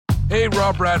Hey,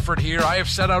 Rob Bradford here. I have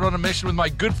set out on a mission with my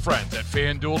good friends at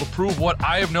FanDuel to prove what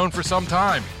I have known for some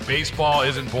time. Baseball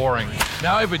isn't boring.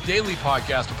 Now I have a daily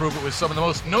podcast to prove it with some of the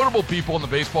most notable people in the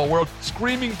baseball world,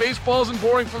 screaming baseball isn't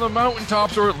boring from the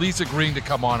mountaintops, or at least agreeing to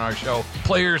come on our show.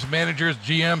 Players, managers,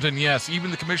 GMs, and yes, even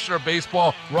the commissioner of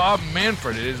baseball, Rob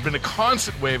Manfred. It has been a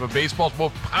constant wave of baseball's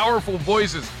most powerful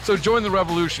voices. So join the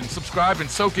revolution. Subscribe and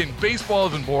soak in Baseball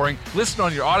Isn't Boring. Listen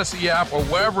on your Odyssey app or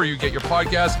wherever you get your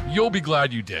podcast. You'll be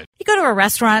glad you did. You go to a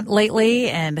restaurant lately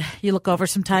and you look over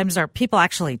sometimes, are people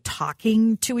actually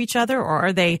talking to each other or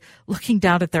are they looking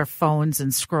down at their phones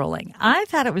and scrolling? I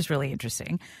thought it was really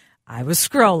interesting. I was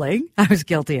scrolling. I was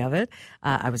guilty of it.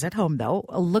 I was at home, though,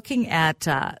 looking at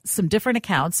some different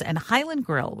accounts. And Highland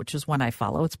Grill, which is one I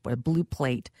follow, it's a Blue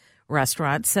Plate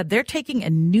restaurant, said they're taking a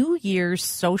New Year's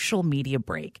social media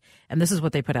break. And this is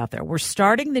what they put out there. We're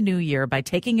starting the new year by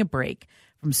taking a break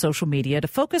from social media to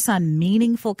focus on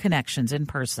meaningful connections in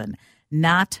person,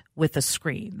 not with a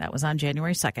screen. That was on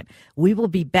January 2nd. We will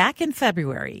be back in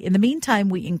February. In the meantime,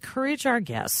 we encourage our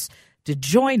guests to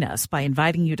join us by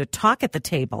inviting you to talk at the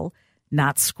table,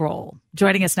 not scroll.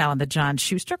 Joining us now on the John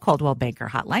Schuster Coldwell Banker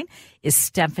Hotline is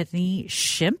Stephanie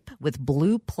Shimp with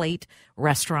Blue Plate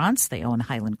Restaurants. They own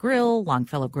Highland Grill,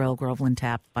 Longfellow Grill, Groveland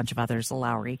Tap, a bunch of others,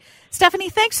 Lowry. Stephanie,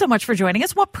 thanks so much for joining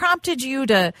us. What prompted you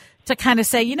to kind of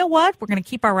say, you know what, we're going to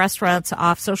keep our restaurants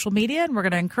off social media and we're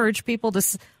going to encourage people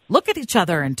to look at each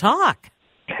other and talk?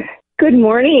 Good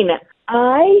morning.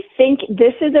 I think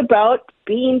this is about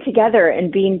being together and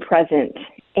being present.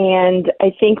 And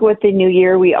I think with the new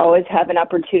year, we always have an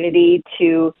opportunity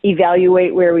to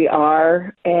evaluate where we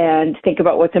are and think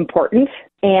about what's important.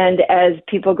 And as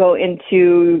people go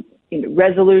into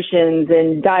resolutions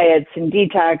and diets and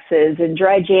detoxes and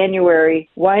dry January,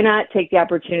 why not take the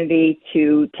opportunity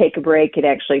to take a break and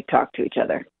actually talk to each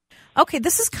other? Okay,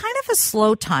 this is kind of a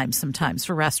slow time sometimes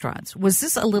for restaurants. Was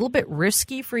this a little bit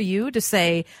risky for you to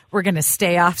say we're going to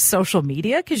stay off social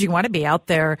media because you want to be out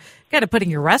there kind of putting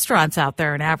your restaurants out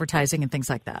there and advertising and things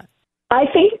like that? I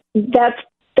think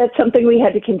that's something we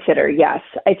had to consider, yes.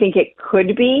 I think it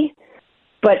could be,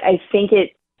 but I think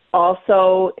it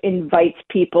also invites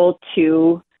people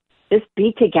to just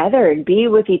be together and be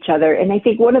with each other. And I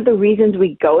think one of the reasons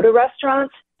we go to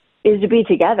restaurants is to be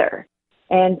together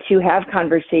and to have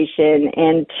conversation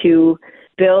and to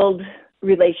build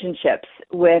relationships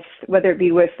with, whether it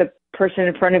be with the person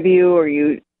in front of you or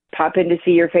you pop in to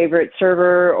see your favorite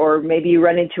server or maybe you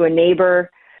run into a neighbor.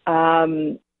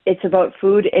 It's about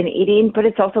food and eating, but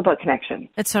it's also about connection.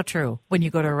 It's so true. When you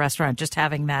go to a restaurant, just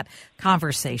having that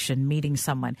conversation, meeting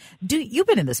someone. You've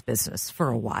been in this business for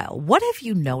a while. What have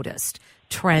you noticed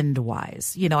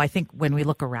trend-wise? I think when we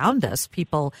look around us,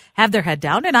 people have their head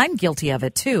down, and I'm guilty of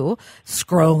it too,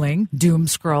 scrolling, doom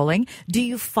scrolling. Do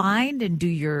you find, and do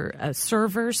your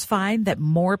servers find, that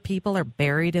more people are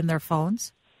buried in their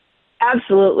phones?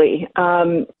 Absolutely,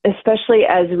 especially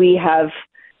as we have,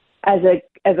 as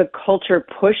a culture,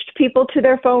 pushed people to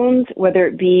their phones, whether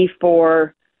it be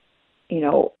for,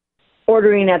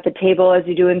 ordering at the table as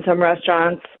you do in some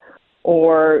restaurants,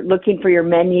 or looking for your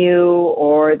menu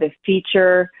or the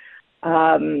feature.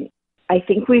 I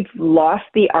think we've lost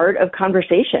the art of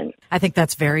conversation. I think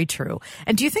that's very true.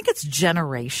 And do you think it's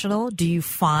generational? Do you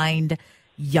find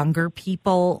younger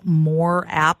people more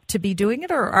apt to be doing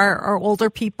it, or are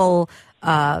older people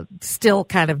still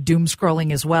kind of doom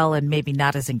scrolling as well and maybe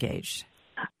not as engaged?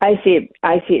 I see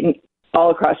it all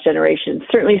across generations.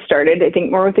 Certainly started, I think,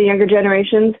 more with the younger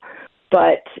generations,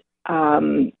 but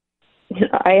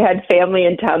I had family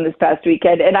in town this past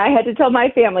weekend, and I had to tell my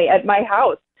family at my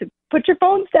house to put your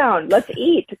phones down. Let's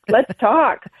eat. Let's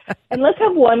talk. And let's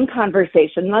have one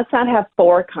conversation. Let's not have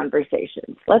 4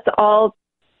 conversations. Let's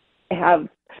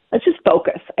just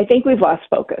focus. I think we've lost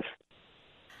focus.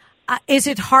 Is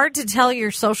it hard to tell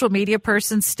your social media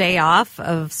person stay off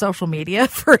of social media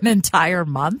for an entire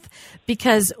month?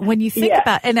 Because when you think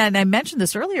about, and I mentioned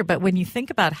this earlier, but when you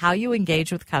think about how you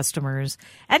engage with customers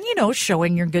and,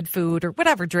 showing your good food or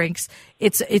whatever drinks,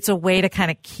 it's a way to kind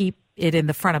of keep it in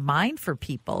the front of mind for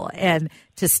people and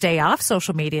to stay off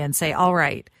social media and say, all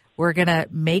right, we're going to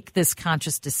make this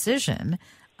conscious decision.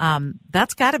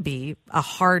 That's got to be a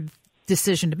hard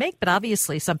decision to make, but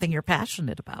obviously something you're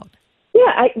passionate about.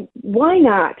 Yeah, why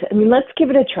not? Let's give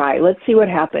it a try. Let's see what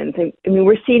happens.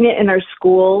 We're seeing it in our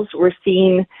schools. We're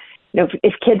seeing,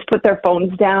 if kids put their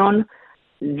phones down,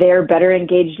 they're better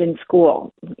engaged in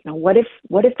school. What if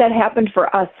that happened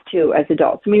for us too as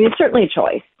adults? It's certainly a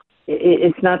choice.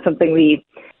 It's not something we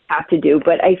have to do,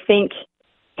 but I think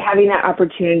having that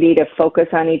opportunity to focus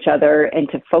on each other and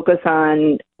to focus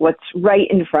on what's right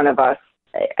in front of us,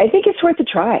 I think it's worth a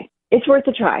try. It's worth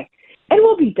a try. And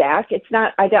we'll be back. It's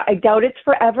not, I doubt it's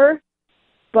forever,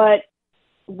 but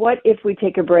what if we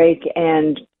take a break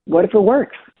and what if it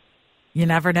works? You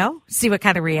never know. See what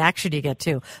kind of reaction you get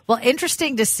too. Well,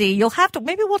 interesting to see. You'll have to,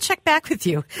 maybe we'll check back with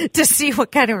you to see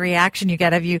what kind of reaction you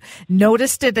get. Have you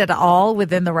noticed it at all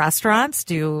within the restaurants?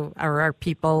 Are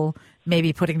people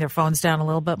maybe putting their phones down a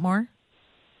little bit more?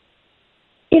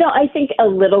 I think a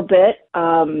little bit.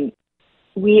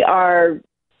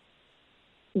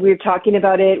 We're talking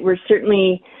about it. We're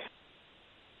certainly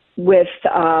with,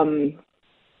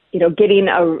 getting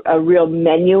a real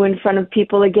menu in front of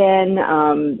people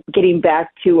again, getting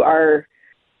back to our,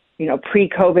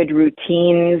 pre-COVID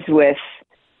routines with,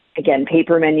 again,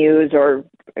 paper menus or,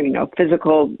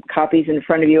 physical copies in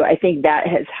front of you. I think that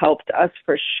has helped us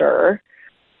for sure.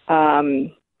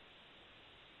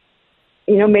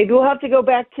 Maybe we'll have to go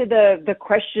back to the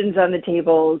questions on the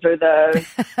tables or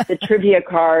the trivia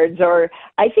cards. Or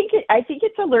I think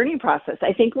it's a learning process.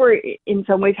 I think we're in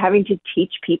some ways having to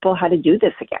teach people how to do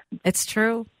this again. It's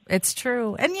true. It's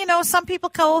true. And, some people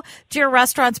go to your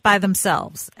restaurants by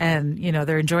themselves and,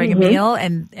 they're enjoying a meal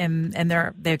and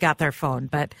they've got their phone.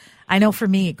 But I know for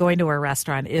me, going to a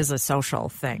restaurant is a social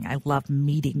thing. I love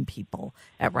meeting people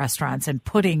at restaurants and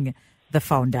putting the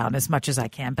phone down as much as I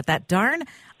can. But that darn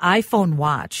iPhone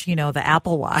watch, the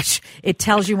Apple Watch, it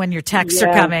tells you when your texts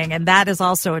are coming, and that is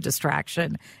also a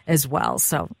distraction as well.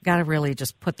 So got to really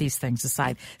just put these things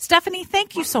aside. Stephanie,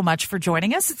 thank you so much for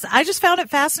joining us. I just found it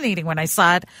fascinating when I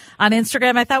saw it on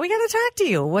Instagram. I thought, we got to talk to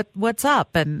you. What's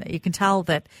up? And you can tell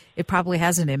that it probably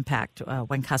has an impact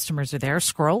when customers are there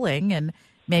scrolling and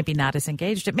maybe not as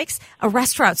engaged. It makes a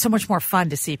restaurant so much more fun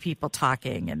to see people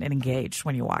talking and engaged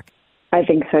when you walk. I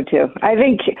think so too. I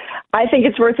think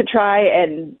it's worth a try,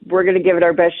 and we're going to give it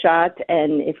our best shot.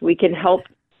 And if we can help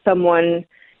someone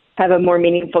have a more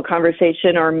meaningful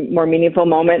conversation or more meaningful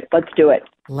moment, let's do it.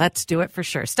 Let's do it for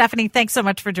sure. Stephanie, thanks so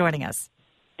much for joining us.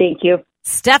 Thank you.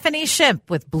 Stephanie Shimp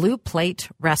with Blue Plate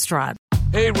Restaurant.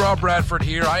 Hey, Rob Bradford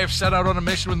here. I have set out on a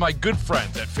mission with my good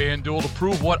friends at FanDuel to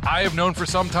prove what I have known for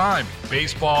some time.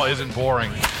 Baseball isn't boring.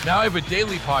 Now I have a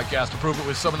daily podcast to prove it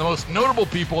with some of the most notable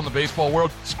people in the baseball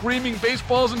world, screaming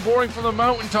baseball isn't boring from the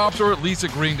mountaintops, or at least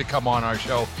agreeing to come on our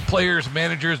show. Players,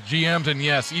 managers, GMs, and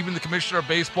yes, even the commissioner of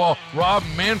baseball, Rob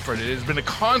Manfred. It has been a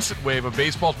constant wave of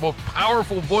baseball's most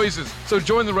powerful voices. So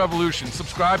join the revolution.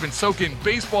 Subscribe and soak in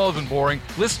Baseball Isn't Boring.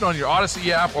 Listen on your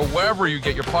Odyssey app or wherever you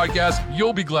get your podcasts.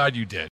 You'll be glad you did.